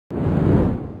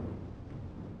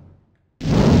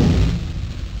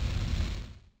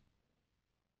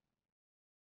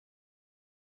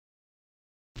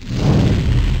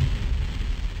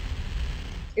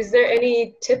Is there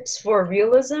any tips for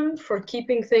realism for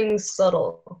keeping things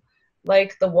subtle,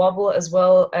 like the wobble as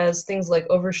well as things like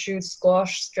overshoot,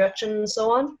 squash, stretch, and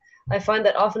so on? I find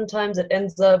that oftentimes it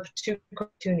ends up too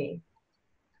cartoony.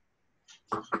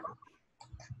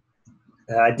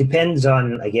 Depends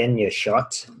on, again, your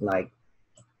shot.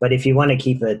 But if you want to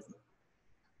keep it,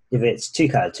 if it's too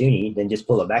cartoony, then just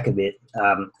pull it back a bit.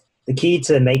 The key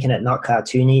to making it not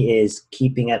cartoony is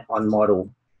keeping it on model.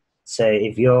 So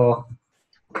if your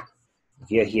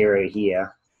hero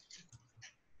here,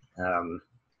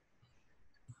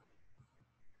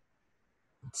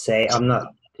 say I'm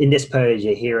not in this pose,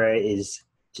 your hero is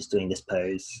just doing this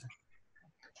pose.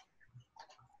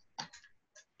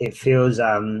 It feels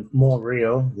more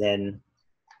real than,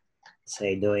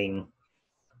 say, doing.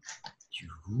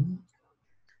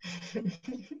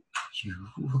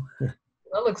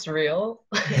 That looks real.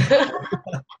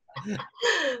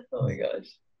 Oh my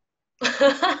gosh.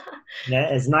 Yeah,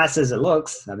 as nice as it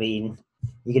looks, I mean,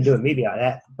 you can do a movie like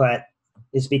that, but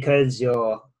it's because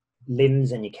your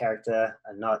limbs and your character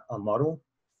are not on model.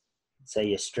 So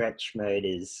your stretch mode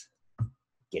is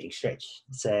getting stretched.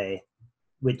 So,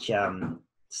 which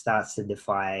starts to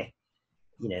defy,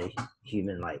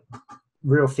 human, like,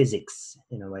 real physics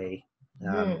in a way.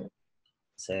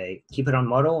 So keep it on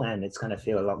model and it's going to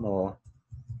feel a lot more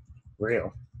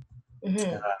real.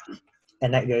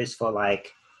 And that goes for,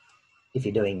 like, if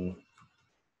you're doing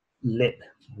lip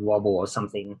wobble or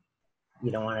something, you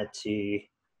don't want it to,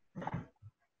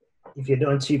 if you're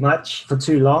doing too much for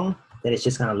too long, then it's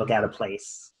just going to look out of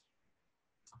place.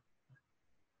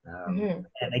 And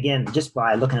again, just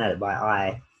by looking at it by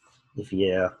eye, if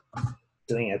you're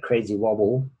doing a crazy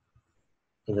wobble,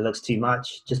 if it looks too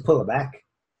much, just pull it back.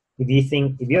 If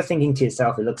you're thinking to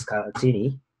yourself it looks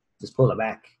cartoony, just pull it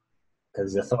back,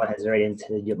 because the thought has already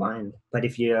entered your mind. But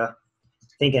if you're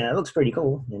thinking it looks pretty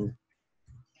cool, then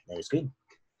it's good.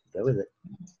 Go with it.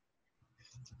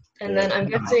 And then I'm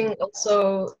guessing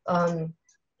also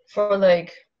for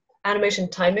like animation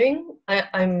timing,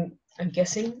 I'm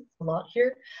guessing a lot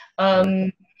here,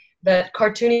 that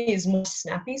cartoony is more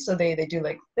snappy, so they do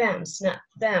like bam, snap,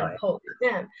 bam, pose,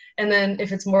 bam. And then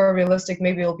if it's more realistic,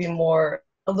 maybe it'll be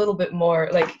a little bit more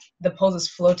like the poses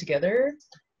flow together.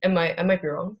 I might be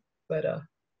wrong, but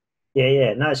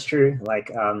yeah, no, it's true.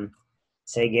 Like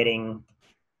say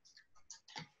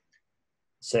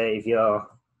if you're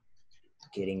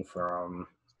getting from,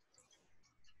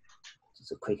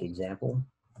 just a quick example,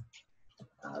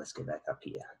 let's go back up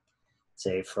here.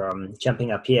 So from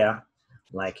jumping up here,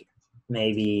 like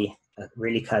maybe a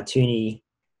really cartoony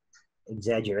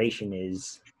exaggeration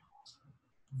is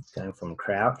going from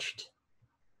crouched,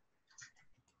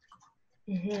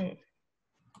 and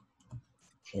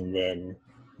then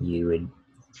you would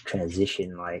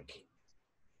transition, like,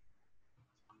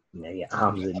 your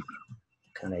arms would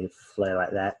kind of flow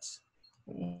like that.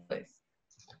 Nice.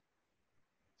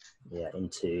 Yeah,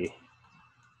 into,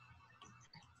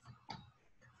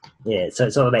 yeah, so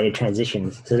it's all about your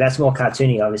transitions. So that's more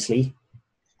cartoony, obviously.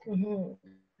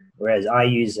 Whereas I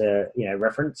use a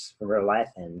reference from real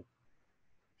life, and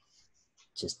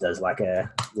just does like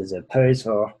there's a pose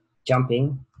for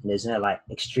jumping, and there's no like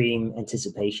extreme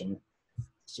anticipation.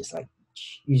 It's just like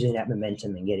using that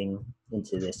momentum and getting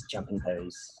into this jumping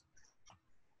pose.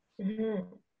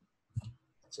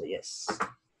 So yes,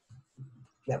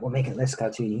 that will make it less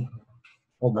cartoony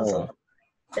or more. Awesome.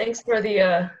 Thanks for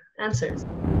the answers.